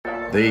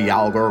The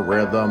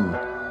algorithm.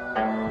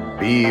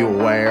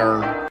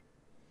 Beware.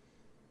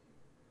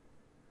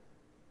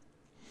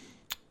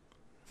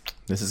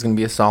 This is going to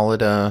be a solid.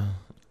 This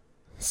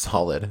is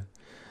going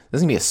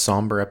to be a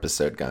somber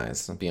episode,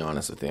 guys. I'll be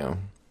honest with you.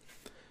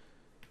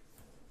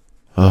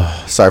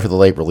 Sorry for the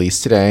late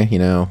release today.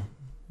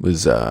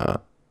 Was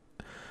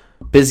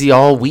busy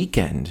all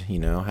weekend.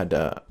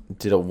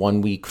 Did a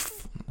one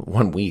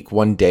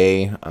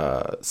day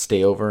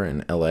stay over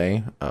in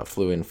LA.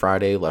 Flew in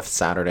Friday, left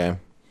Saturday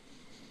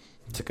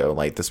to go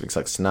light this week's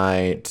Sex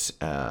Tonight.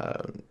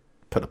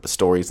 Put up the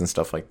stories and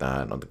stuff like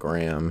that on the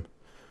gram.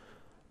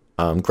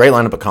 Great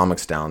lineup of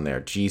comics down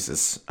there.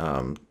 Jesus.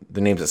 The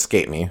names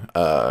escape me.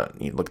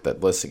 You look at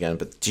that list again,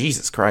 but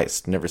Jesus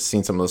Christ, never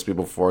seen some of those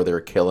people before. They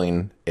were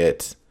killing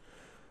it.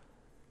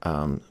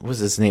 What was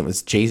his name? It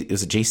was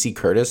JC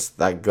Curtis,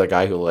 that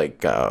guy who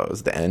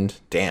was the end.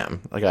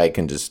 Damn, that guy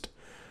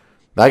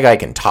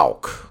can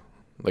talk.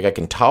 Like, I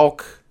can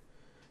talk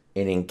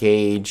and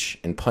engage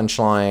and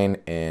punchline,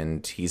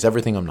 and he's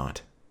everything I'm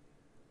not.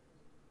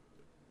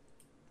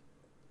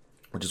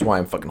 Which is why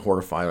I'm fucking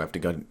horrified. I have to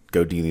go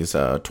do these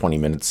 20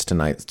 minutes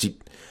tonight.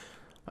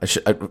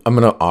 I'm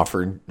gonna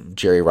offer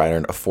Jerry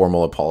Ryder a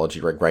formal apology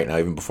right now,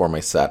 even before my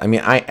set. I mean,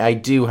 I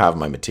do have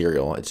my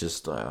material. It's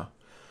just, God,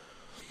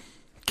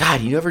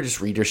 you ever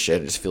just read your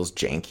shit? It just feels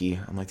janky.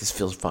 I'm like, this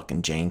feels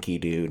fucking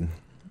janky, dude.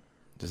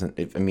 It's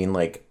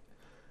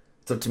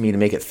up to me to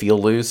make it feel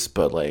loose,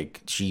 but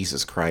like,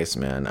 Jesus Christ,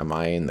 man, am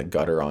I in the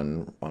gutter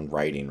on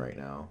writing right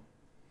now?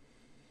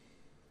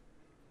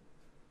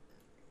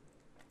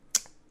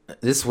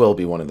 This will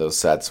be one of those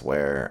sets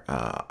where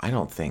I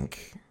don't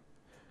think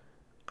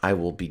I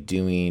will be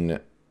doing.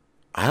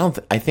 I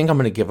think I'm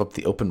going to give up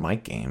the open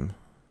mic game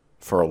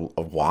for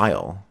a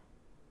while,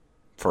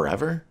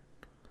 forever.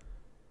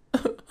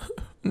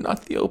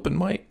 Not the open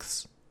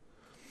mics.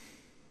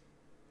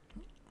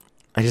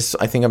 I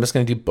think I'm just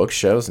going to do book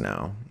shows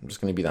now. I'm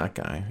just going to be that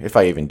guy. If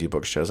I even do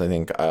book shows, I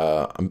think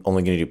I'm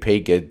only going to do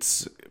paid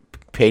gigs.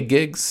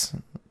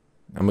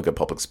 I'm a good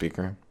public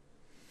speaker.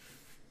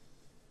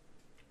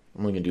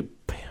 I'm only going to do,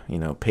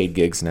 paid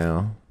gigs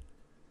now.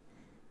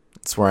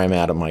 It's where I'm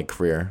at in my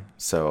career.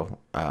 So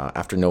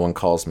after no one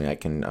calls me, I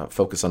can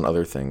focus on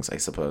other things, I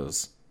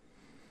suppose.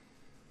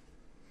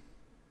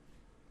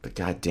 But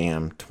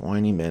goddamn,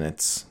 20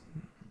 minutes.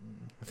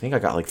 I think I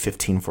got like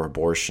 15 for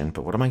abortion,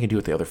 but what am I going to do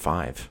with the other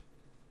 5?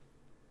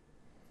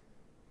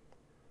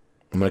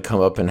 I'm going to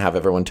come up and have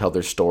everyone tell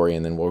their story,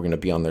 and then we're going to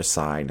be on their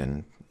side,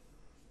 and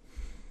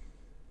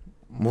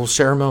we'll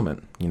share a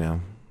moment, We'll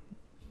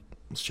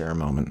share a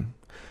moment.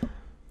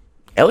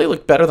 Ellie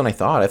looked better than I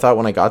thought. I thought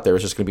when I got there it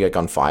was just going to be like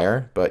on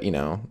fire, but,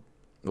 it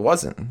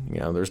wasn't.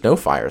 There's no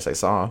fires I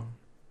saw.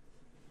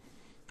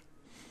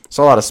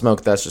 Saw a lot of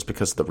smoke. That's just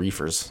because of the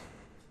reefers.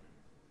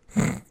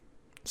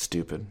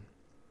 Stupid.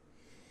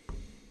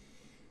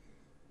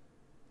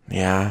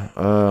 Yeah.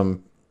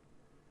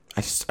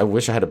 I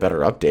wish I had a better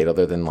update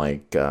other than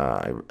why do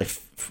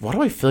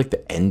I feel like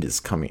the end is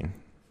coming?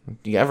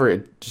 Do you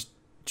ever just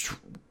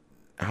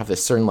have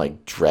this certain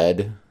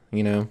dread,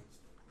 I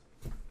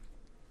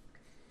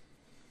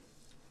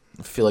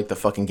feel like the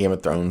fucking Game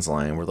of Thrones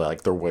line where they're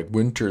like,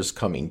 winter's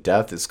coming,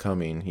 death is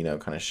coming,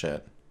 kind of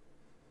shit.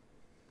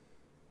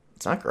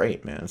 It's not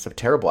great, man. It's a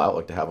terrible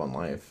outlook to have on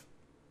life.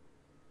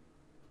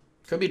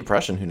 Could be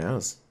depression, who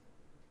knows?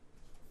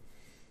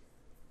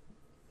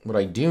 What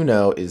I do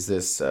know is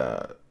this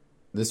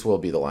will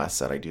be the last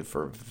set I do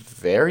for a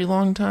very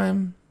long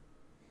time.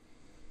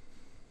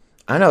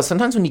 I know,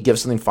 sometimes when you give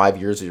something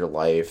 5 years of your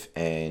life,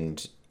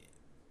 and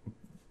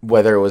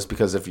whether it was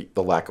because of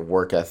the lack of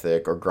work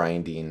ethic or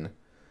grinding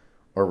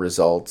or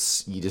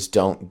results, you just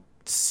don't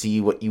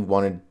see what you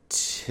wanted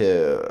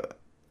to.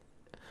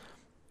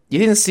 You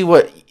didn't see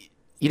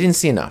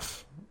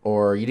enough,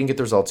 or you didn't get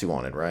the results you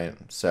wanted, right?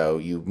 So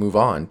you move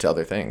on to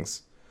other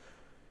things.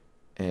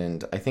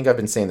 And I think I've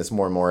been saying this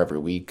more and more every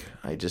week.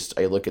 I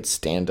look at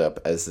stand-up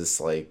as this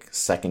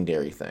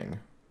secondary thing.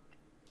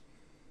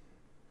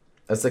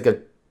 That's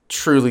a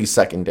truly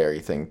secondary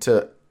thing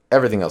to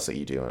everything else that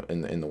you do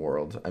in the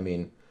world. I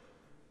mean,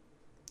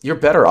 you're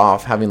better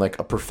off having a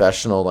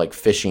professional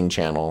fishing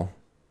channel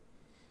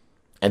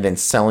and then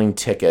selling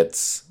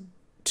tickets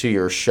to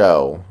your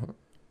show,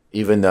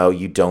 even though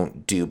you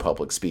don't do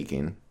public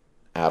speaking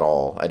at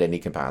all at any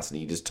capacity.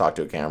 You just talk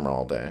to a camera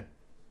all day.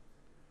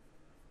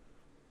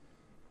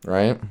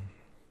 Right?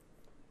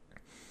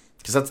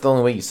 Because that's the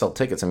only way you sell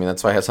tickets. I mean,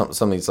 that's why I have some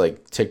of these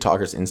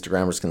TikTokers,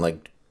 Instagrammers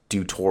can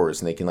do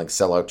tours and they can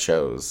sell out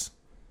shows.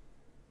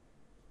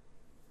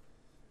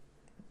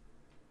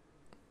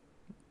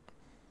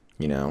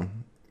 You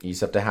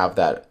just have to have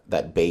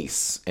that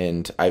base.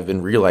 And I've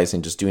been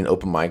realizing just doing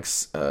open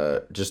mics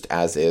just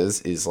as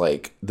is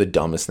the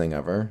dumbest thing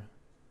ever.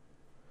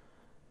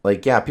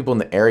 Yeah, people in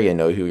the area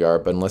know who you are,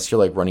 but unless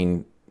you're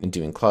running and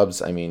doing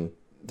clubs, I mean,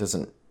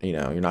 doesn't, you're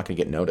not going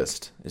to get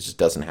noticed. It just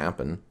doesn't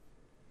happen.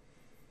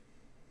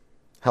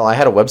 Hell, I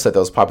had a website that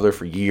was popular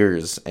for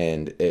years,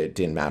 and it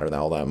didn't matter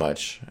all that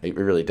much. It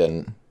really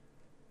didn't.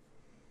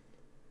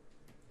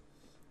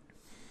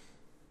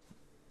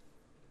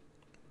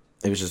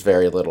 it was just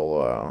very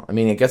little. I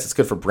mean, I guess it's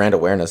good for brand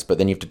awareness, but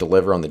then you have to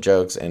deliver on the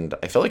jokes, and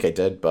I feel like I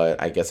did,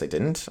 but I guess I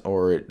didn't,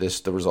 or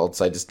the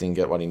results I just didn't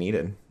get what I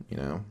needed, you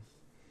know.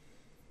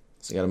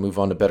 So you got to move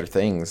on to better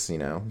things, you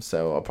know.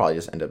 So I'll probably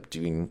just end up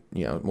doing,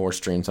 you know, more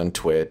streams on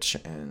Twitch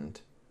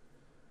and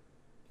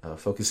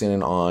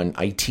focusing on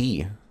IT,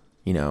 you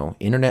know,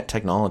 internet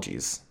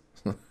technologies.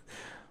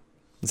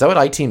 Is that what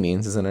IT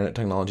means? Is internet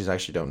technologies? I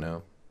actually don't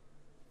know.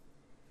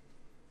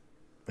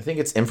 I think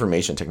it's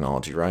information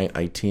technology, right?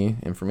 IT,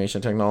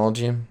 information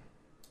technology.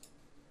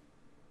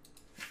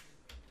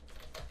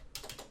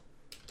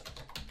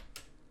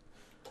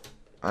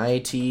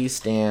 IT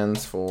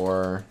stands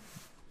for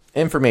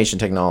information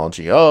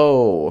technology.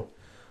 Oh,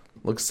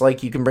 looks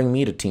like you can bring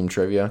me to team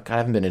trivia. I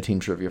haven't been to team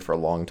trivia for a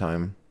long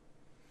time.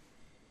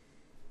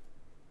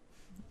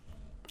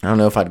 I don't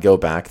know if I'd go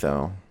back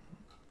though.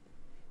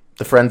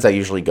 The friends I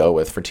usually go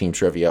with for team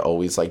trivia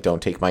always like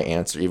don't take my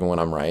answer even when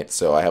I'm right,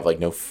 so I have like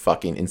no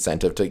fucking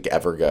incentive to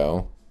ever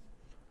go.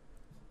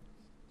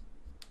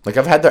 Like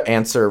I've had their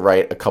answer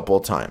right a couple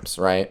of times,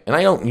 right? And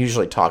I don't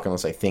usually talk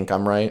unless I think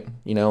I'm right,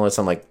 you know, unless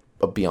I'm like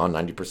beyond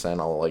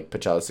 90%, I'll like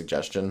pitch out a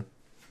suggestion.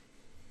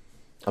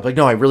 I'm like,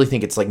 no, I really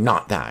think it's like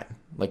not that.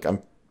 Like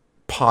I'm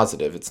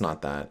positive it's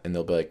not that. And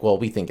they'll be like, well,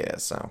 we think it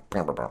is, so.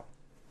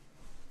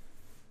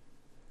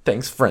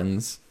 Thanks,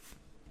 friends.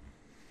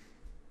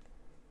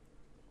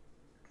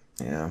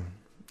 Yeah.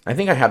 I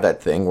think I have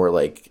that thing where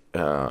like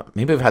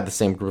maybe I've had the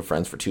same group of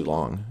friends for too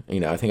long. You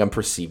know, I think I'm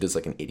perceived as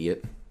like an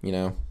idiot, you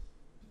know?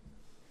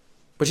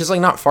 Which is like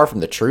not far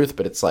from the truth,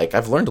 but it's like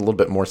I've learned a little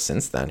bit more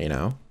since then, you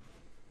know?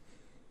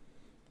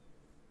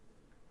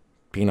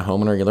 Being a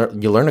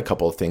homeowner, you learn a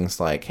couple of things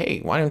like, hey,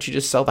 why don't you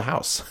just sell the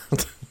house?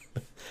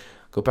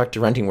 Go back to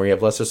renting where you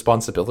have less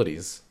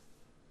responsibilities.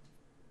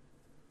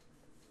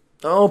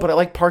 Oh, but I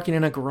like parking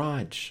in a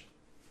garage.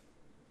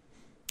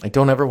 I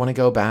don't ever want to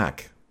go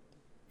back.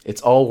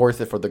 It's all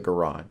worth it for the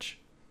garage.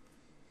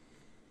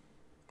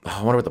 Oh,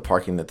 I wonder what the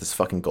parking at this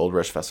fucking Gold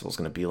Rush Festival is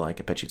going to be like.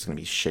 I bet you it's going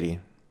to be shitty.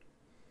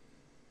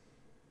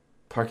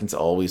 Parking's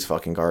always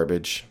fucking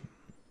garbage.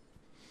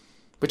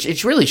 Which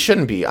it really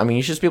shouldn't be. I mean,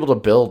 you should just be able to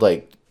build,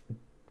 like,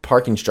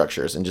 parking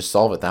structures and just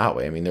solve it that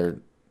way. I mean, they're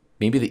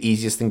maybe the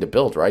easiest thing to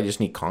build, right? You just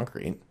need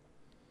concrete.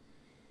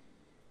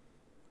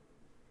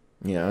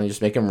 You know, you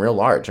just make them real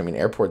large. I mean,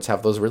 airports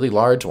have those really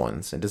large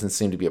ones. It doesn't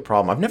seem to be a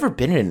problem. I've never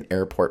been in an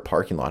airport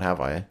parking lot,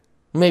 have I?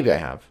 Maybe I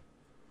have.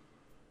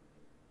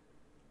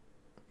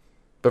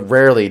 But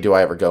rarely do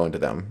I ever go into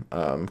them.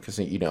 Because,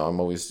 you know, I'm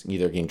always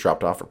either getting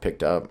dropped off or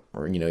picked up.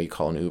 Or, you know, you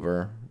call an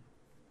Uber.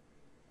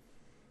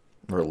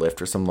 Or a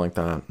Lyft or something like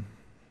that.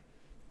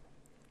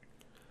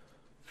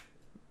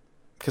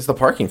 Because the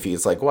parking fee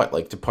is like what?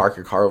 Like to park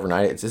your car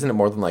overnight? Isn't it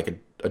more than like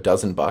a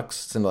dozen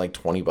bucks? It's in like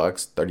 $20,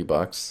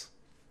 $30.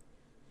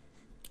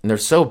 And they're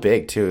so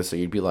big too. So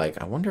you'd be like,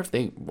 I wonder if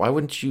why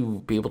wouldn't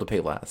you be able to pay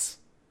less?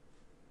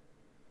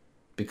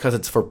 Because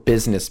it's for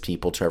business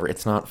people, Trevor.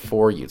 It's not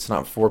for you. It's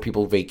not for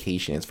people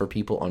vacation. It's for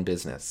people on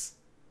business.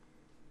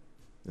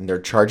 And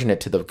they're charging it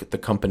to the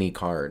company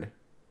card.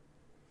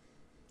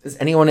 Is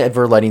anyone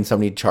ever letting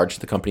somebody charge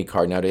the company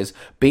card nowadays?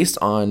 Based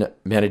on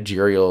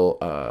managerial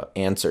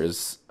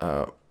answers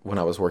when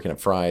I was working at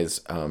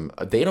Fry's,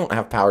 they don't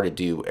have power to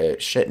do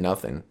shit,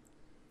 nothing.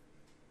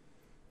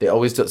 They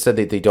always said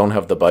that they don't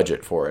have the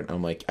budget for it.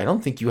 I'm like, I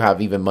don't think you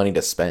have even money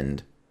to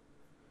spend.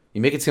 You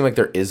make it seem like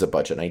there is a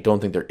budget, and I don't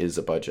think there is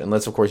a budget.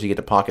 Unless, of course, you get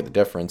to pocket the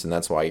difference, and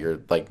that's why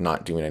you're, like,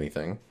 not doing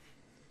anything.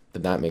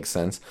 Then that makes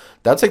sense.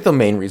 That's, like, the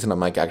main reason I'm,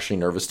 like, actually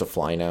nervous to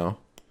fly now.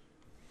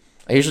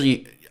 I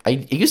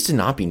used to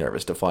not be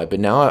nervous to fly, but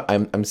now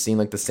I'm seeing,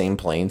 like, the same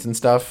planes and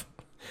stuff,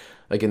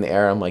 like, in the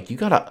air. I'm like, you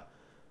have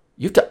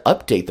to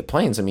update the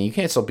planes. I mean, you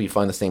can't still be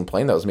flying the same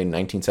plane that was made in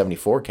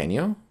 1974, can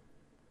you?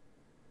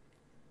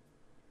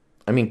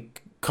 I mean,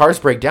 cars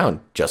break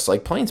down just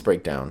like planes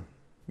break down.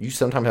 You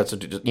sometimes have to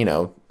do, you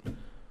know,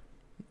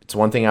 it's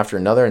one thing after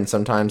another, and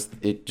sometimes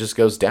it just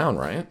goes down,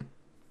 right?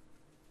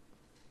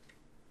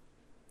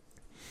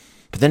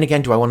 But then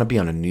again, do I want to be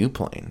on a new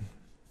plane?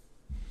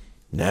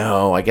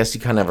 No, I guess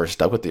you kind of are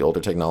stuck with the older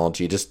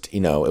technology. Just,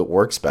 you know, it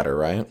works better,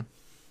 right?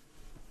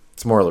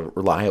 It's more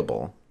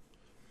reliable.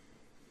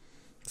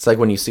 It's like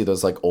when you see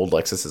those, like, old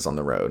Lexuses on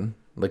the road.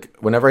 Like,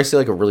 whenever I see,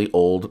 like, a really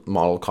old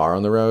model car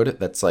on the road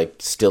that's, like,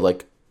 still,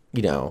 like,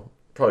 you know,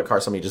 probably a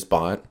car somebody just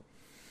bought.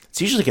 It's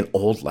usually like an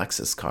old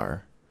Lexus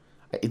car.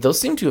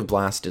 Those seem to have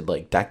lasted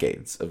like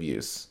decades of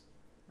use.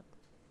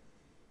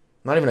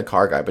 Not even a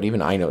car guy, but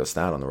even I noticed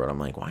that on the road. I'm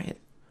like, why?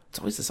 It's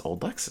always this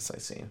old Lexus I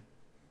see.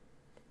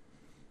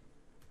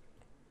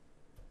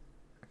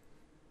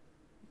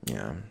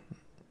 Yeah.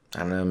 I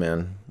don't know,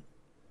 man.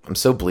 I'm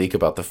so bleak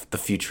about the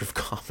future of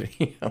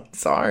comedy.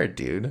 It's hard,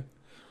 dude.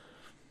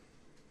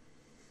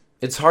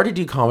 It's hard to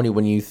do comedy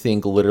when you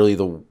think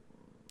literally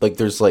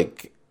there's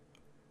like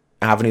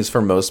avenues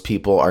for most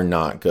people are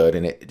not good,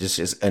 and it just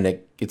is, and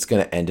it's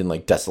going to end in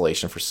like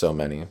desolation for so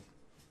many.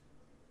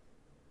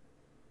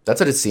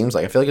 That's what it seems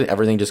like. I feel like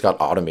everything just got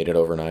automated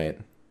overnight.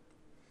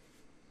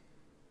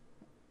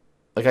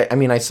 Like I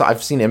mean,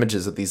 I've seen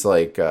images of these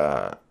like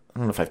I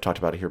don't know if I've talked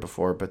about it here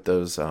before, but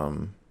those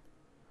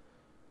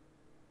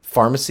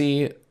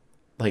pharmacy,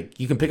 like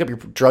you can pick up your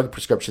drug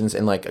prescriptions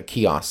in like a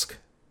kiosk,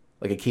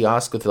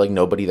 with like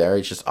nobody there.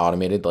 It's just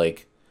automated.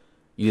 Like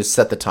you just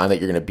set the time that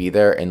you're gonna be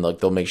there, and like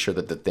they'll make sure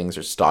that the things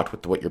are stocked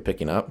with what you're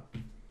picking up,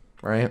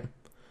 right?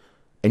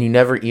 And you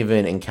never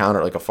even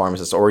encounter like a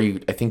pharmacist, or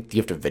I think you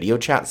have to video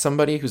chat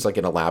somebody who's like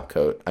in a lab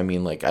coat. I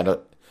mean, like I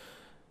don't,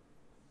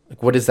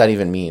 like what does that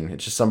even mean?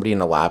 It's just somebody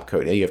in a lab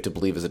coat. You have to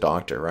believe is a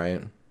doctor,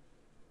 right?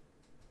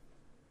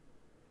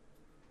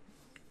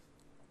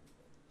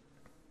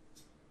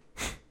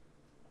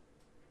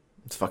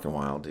 It's fucking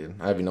wild, dude.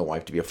 I have no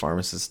wife to be a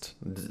pharmacist.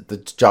 The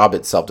job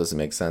itself doesn't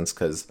make sense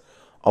because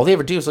all they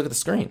ever do is look at the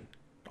screen.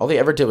 All they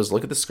ever did was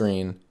look at the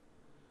screen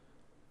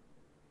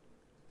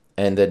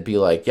and then be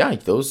like, yeah,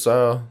 those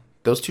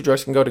two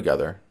drugs can go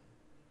together.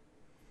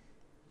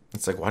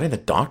 It's like, why did the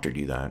doctor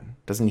do that?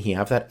 Doesn't he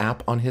have that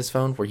app on his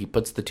phone where he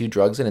puts the two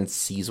drugs in and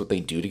sees what they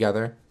do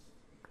together?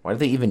 Why do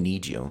they even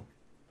need you?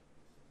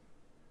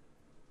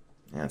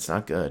 Yeah, it's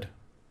not good.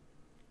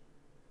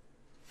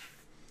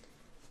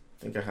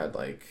 I think I had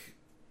like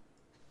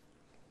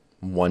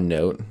one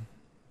note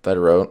that I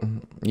wrote.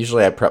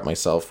 Usually I prep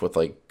myself with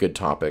like good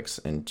topics,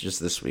 and just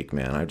this week,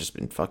 man, I've just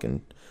been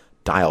fucking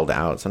dialed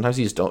out. Sometimes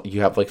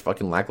you have like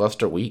fucking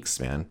lackluster weeks,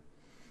 man.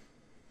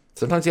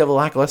 Sometimes you have a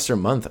lackluster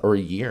month or a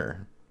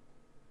year.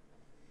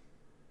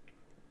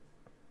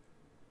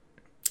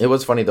 It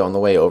was funny though, on the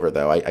way over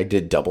though, I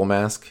did double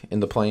mask in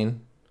the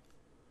plane,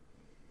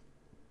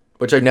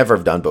 which I never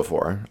have done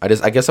before. I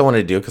guess I wanted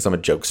to do it because I'm a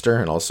jokester,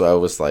 and also I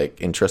was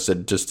like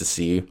interested just to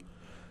see.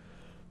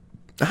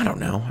 I don't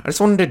know. I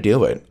just wanted to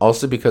do it.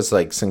 Also because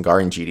like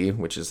Sangar and GD,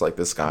 which is like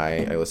this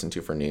guy I listen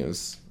to for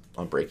news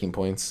on Breaking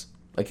Points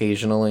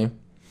occasionally.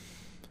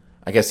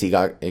 I guess he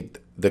got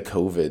the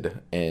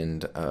COVID,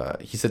 and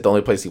he said the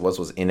only place he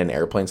was in an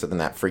airplane. So then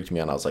that freaked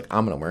me out. I was like,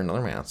 I'm gonna wear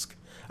another mask.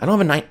 I don't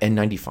have a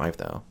N95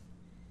 though.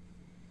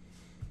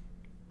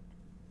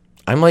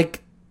 I'm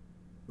like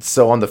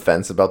so on the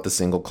fence about the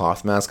single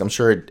cloth mask. I'm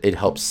sure it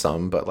helps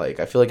some, but like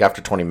I feel like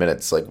after 20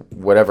 minutes, like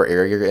whatever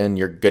area you're in,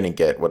 you're gonna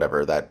get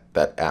whatever that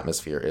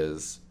atmosphere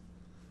is.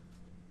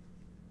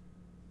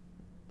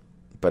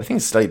 But I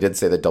think the study did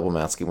say that double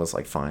masking was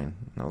like fine.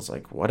 And I was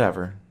like,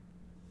 whatever.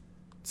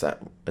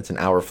 It's an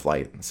hour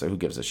flight, so who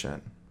gives a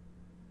shit?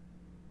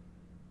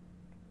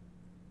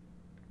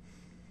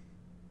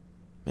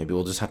 Maybe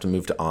we'll just have to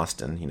move to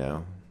Austin, you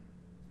know.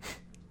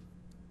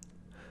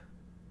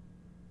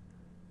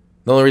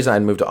 The only reason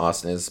I'd move to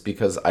Austin is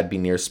because I'd be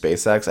near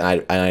SpaceX,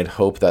 and I'd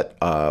hope that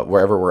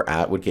wherever we're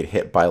at would get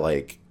hit by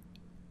like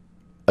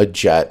a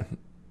jet,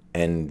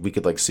 and we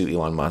could like sue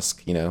Elon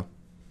Musk, you know.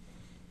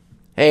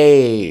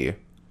 Hey,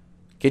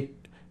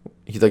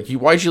 he's like,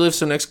 why'd you live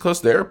so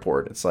close to the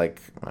airport? It's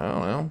like, I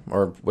don't know,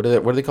 or what are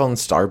they calling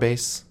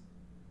Starbase?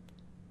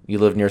 You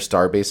live near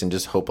Starbase and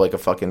just hope like a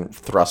fucking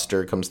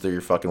thruster comes through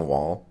your fucking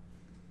wall,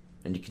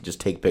 and you can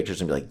just take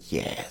pictures and be like,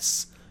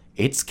 yes,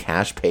 it's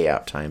cash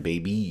payout time,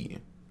 baby.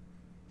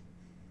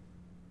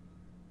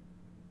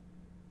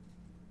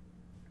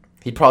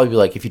 He'd probably be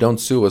like, if you don't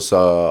sue us,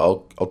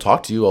 I'll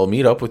talk to you. I'll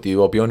meet up with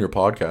you. I'll be on your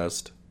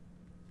podcast.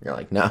 You're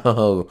like,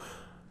 no.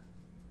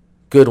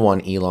 Good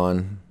one,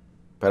 Elon.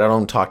 But I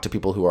don't talk to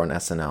people who are on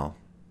SNL.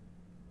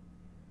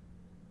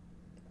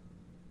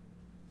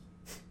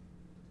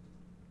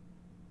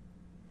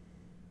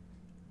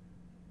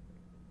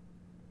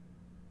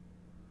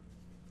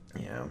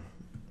 Yeah.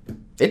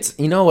 It's,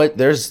 you know what?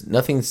 There's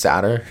nothing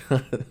sadder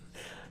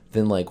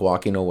than like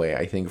walking away,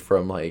 I think,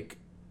 from like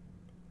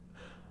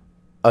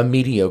a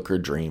mediocre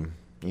dream,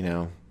 you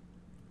know.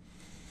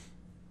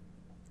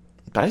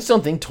 But I just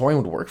don't think touring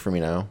would work for me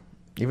now.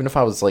 Even if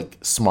I was like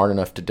smart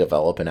enough to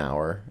develop an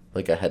hour,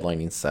 like a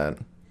headlining set,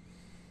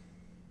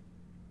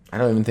 I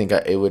don't even think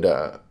it would.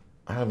 I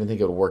don't even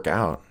think it would work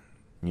out.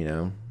 You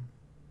know.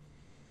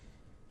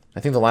 I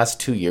think the last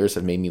 2 years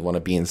have made me want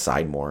to be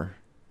inside more.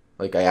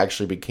 Like I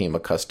actually became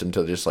accustomed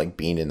to just like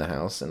being in the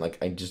house, and like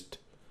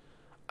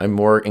I'm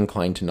more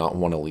inclined to not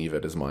want to leave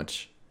it as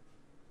much.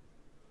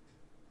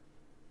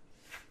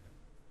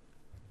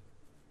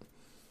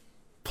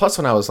 Plus,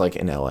 when I was like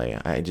in LA,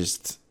 I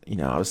just, you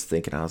know, I was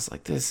thinking, I was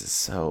like, this is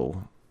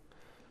so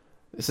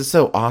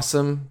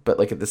awesome. But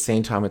like at the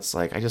same time, it's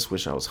like, I just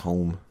wish I was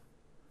home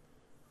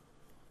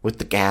with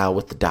the gal,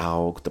 with the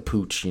dog, the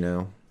pooch, you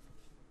know.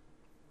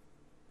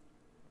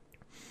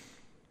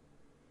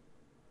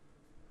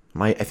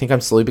 I think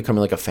I'm slowly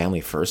becoming like a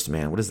family first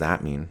man. What does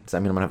that mean? Does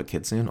that mean I'm gonna have a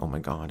kid soon? Oh my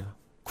God.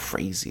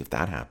 Crazy if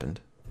that happened.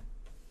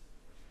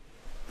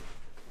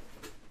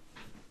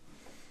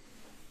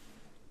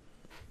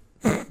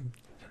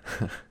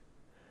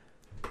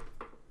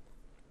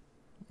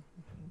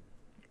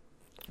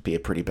 Be a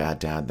pretty bad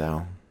dad,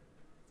 though.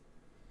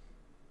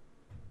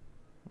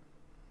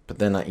 But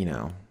then, you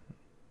know,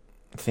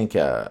 I think,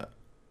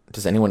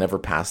 does anyone ever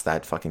pass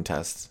that fucking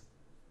test?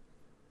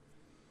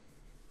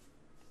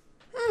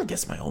 I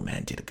guess my old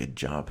man did a good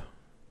job.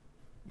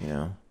 You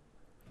know?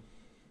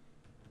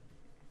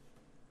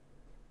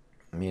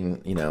 I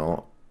mean, you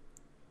know,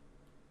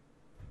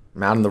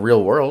 I'm out in the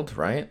real world,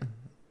 right?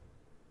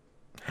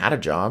 Had a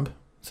job,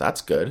 so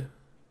that's good.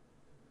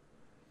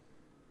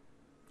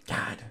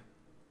 God,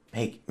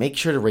 make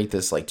sure to rate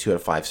this like 2 out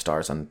of 5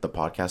 stars on the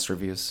podcast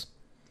reviews.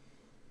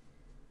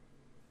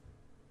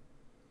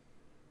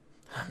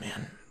 Oh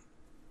man,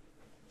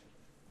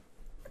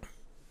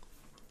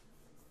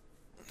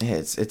 yeah,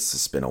 it's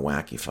just been a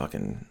wacky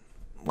fucking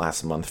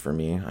last month for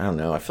me. I don't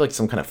know. I feel like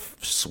some kind of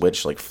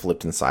switch like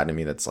flipped inside of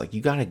me. That's like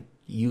you gotta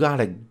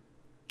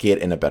get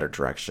in a better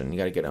direction. You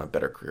gotta get on a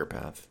better career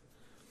path.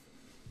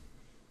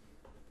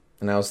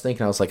 And I was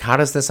thinking, I was like, how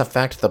does this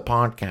affect the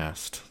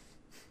podcast?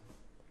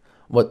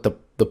 What the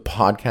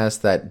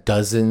podcast that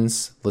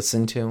dozens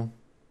listen to?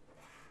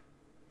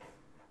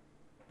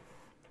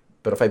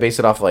 But if I base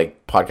it off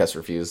like podcast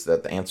reviews,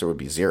 that the answer would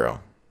be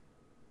 0.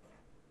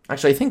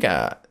 Actually, I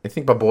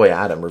think my boy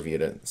Adam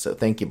reviewed it. So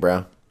thank you,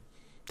 bro.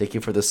 Thank you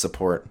for the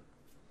support.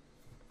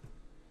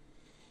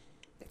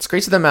 It's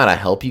crazy the amount of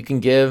help you can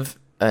give,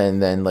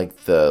 and then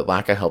like the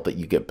lack of help that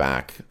you get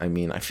back. I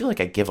mean, I feel like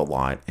I give a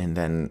lot, and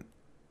then,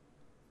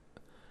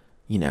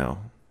 you know,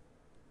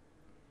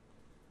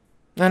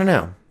 I don't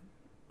know.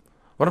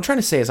 What I'm trying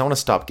to say is I want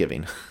to stop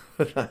giving.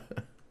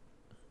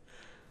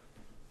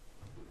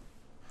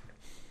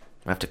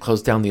 I have to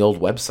close down the old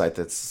website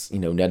that's,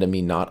 netted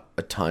me not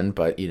a ton,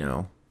 but,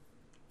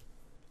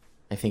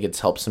 I think it's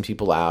helped some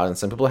people out, and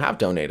some people have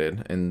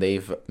donated, and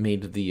they've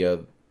made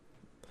the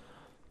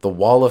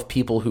wall of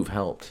people who've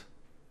helped.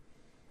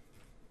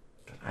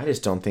 I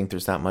just don't think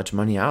there's that much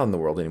money out in the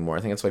world anymore. I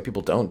think that's why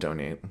people don't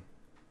donate.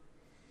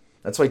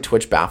 That's why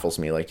Twitch baffles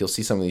me. Like, you'll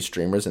see some of these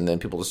streamers, and then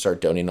people just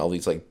start donating all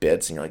these, like,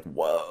 bits, and you're like,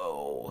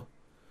 whoa.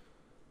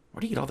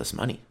 Where do you get all this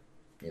money?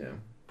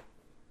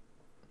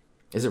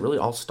 Is it really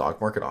all stock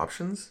market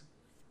options?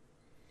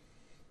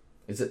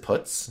 Is it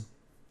puts?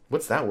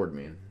 What's that word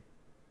mean?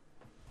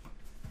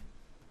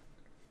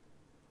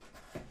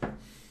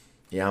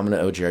 Yeah, I'm going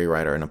to owe Jerry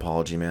Ryder an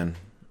apology, man.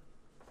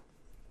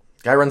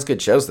 Guy runs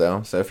good shows,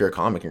 though. So if you're a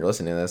comic and you're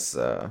listening to this,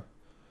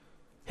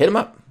 hit him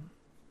up.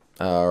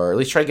 Or at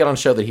least try to get on a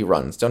show that he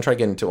runs. Don't try to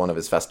get into one of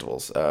his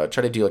festivals. Try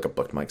to do like a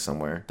booked mic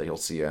somewhere that you'll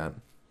see at.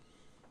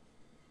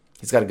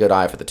 He's got a good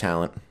eye for the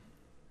talent.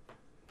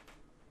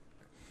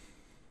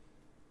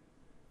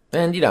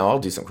 And, I'll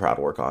do some crowd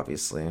work,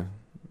 obviously.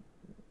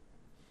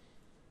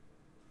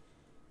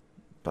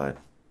 But,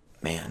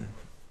 man,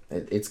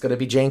 it's going to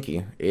be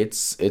janky.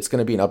 It's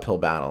going to be an uphill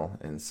battle.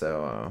 And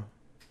so,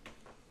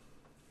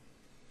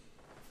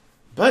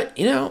 but,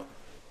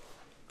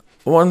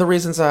 one of the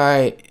reasons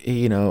I,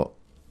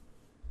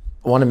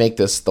 want to make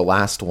this the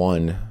last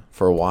one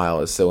for a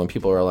while is so when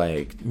people are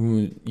like,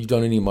 you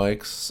done any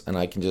mics? And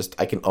I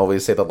can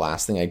always say the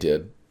last thing I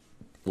did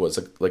was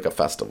like a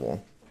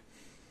festival.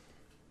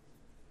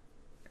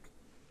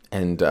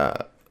 And,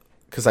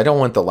 because I don't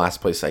want the last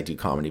place I do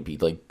comedy be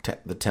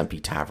like the Tempe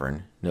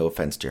Tavern. No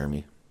offense,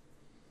 Jeremy.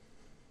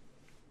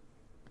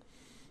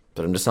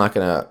 But that's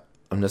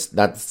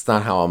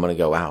not how I'm going to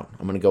go out.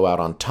 I'm going to go out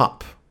on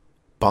top,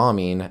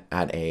 bombing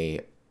at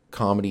a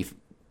comedy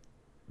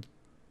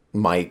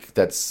mic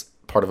that's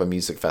part of a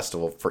music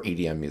festival for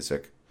EDM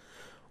music,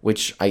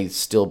 which I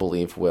still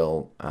believe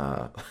will,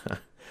 I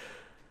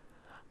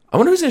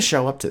wonder who's going to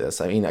show up to this.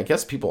 I mean, I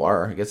guess people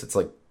are. I guess it's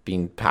like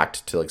being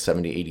packed to like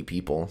 70, 80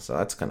 people. So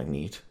that's kind of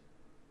neat.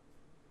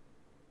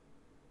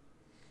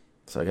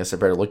 So I guess I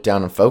better look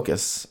down and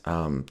focus.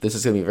 This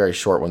is going to be a very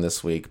short one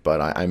this week, but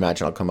I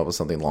imagine I'll come up with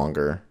something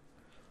longer.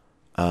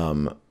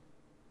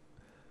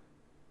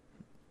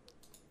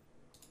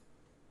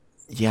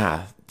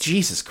 Yeah,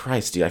 Jesus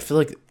Christ, dude. I feel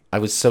like I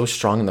was so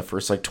strong in the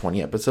first like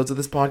 20 episodes of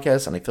this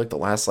podcast, and I feel like the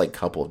last like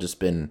couple have just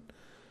been,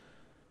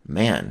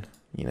 man,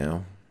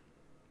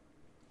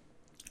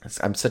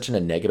 I'm such in a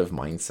negative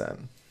mindset.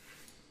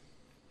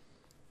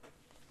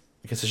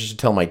 I guess I should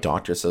tell my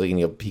doctor so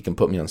he can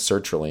put me on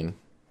sertraline,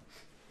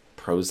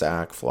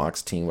 Prozac,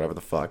 Fluoxetine, whatever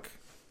the fuck.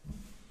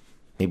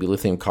 Maybe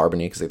lithium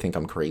carbonate because they think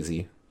I'm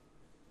crazy.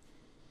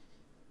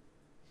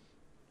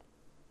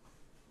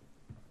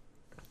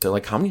 They're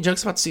like, how many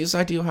jokes about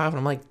suicide do you have? And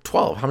I'm like,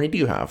 12. How many do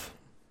you have?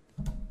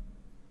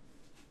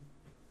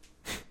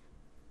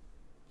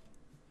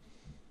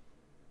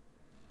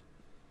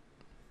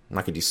 I'm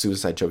not going to do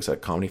suicide jokes at a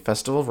comedy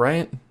festival,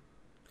 right?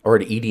 Or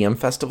at an EDM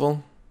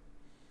festival.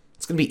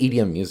 It's going to be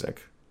EDM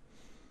music.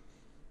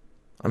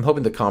 I'm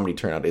hoping the comedy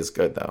turnout is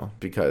good, though.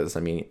 Because, I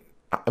mean,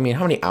 how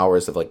many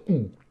hours of, like,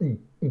 can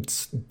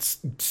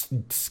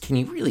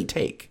you really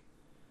take?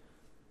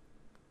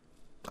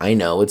 I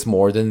know it's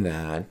more than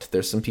that.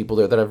 There's some people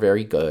there that are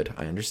very good.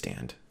 I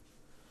understand.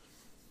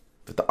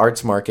 But the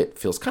arts market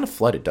feels kind of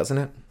flooded, doesn't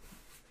it?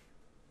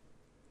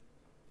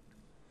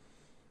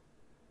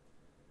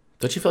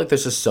 Don't you feel like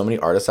there's just so many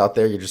artists out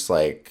there? You're just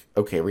like,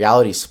 okay,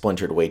 reality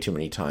splintered way too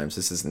many times.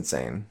 This is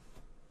insane.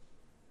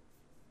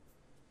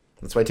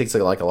 That's why it takes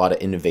like a lot of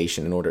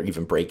innovation in order to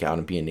even break out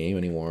and be a name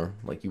anymore.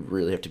 Like, you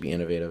really have to be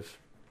innovative.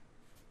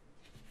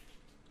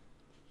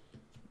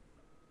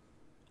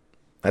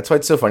 That's why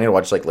it's so funny to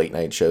watch like late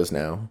night shows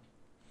now.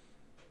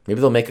 Maybe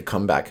they'll make a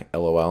comeback,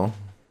 LOL.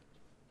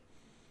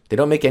 They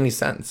don't make any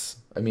sense.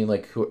 I mean,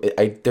 like,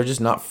 they're just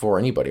not for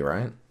anybody,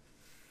 right?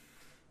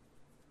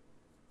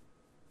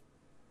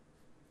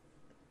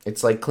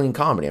 It's like clean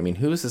comedy. I mean,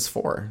 who is this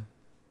for?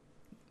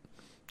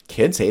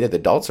 Kids hate it. The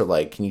adults are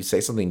like, can you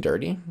say something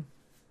dirty?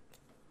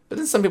 But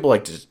then some people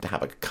like to just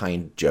have a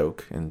kind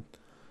joke. And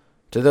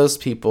to those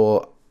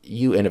people,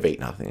 you innovate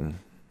nothing.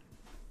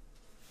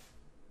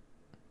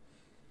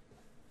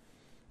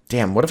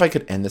 Damn, what if I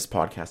could end this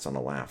podcast on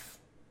a laugh?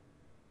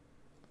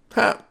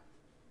 Ha!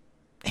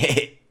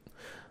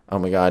 Oh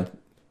my god.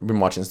 I've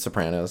been watching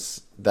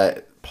Sopranos.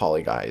 That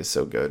Pauly guy is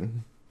so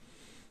good.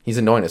 He's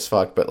annoying as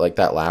fuck, but like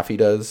that laugh he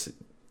does,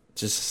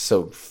 just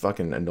so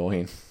fucking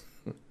annoying.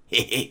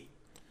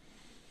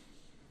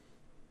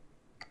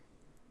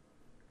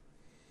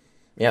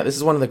 Yeah, this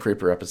is one of the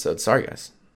creeper episodes. Sorry, guys.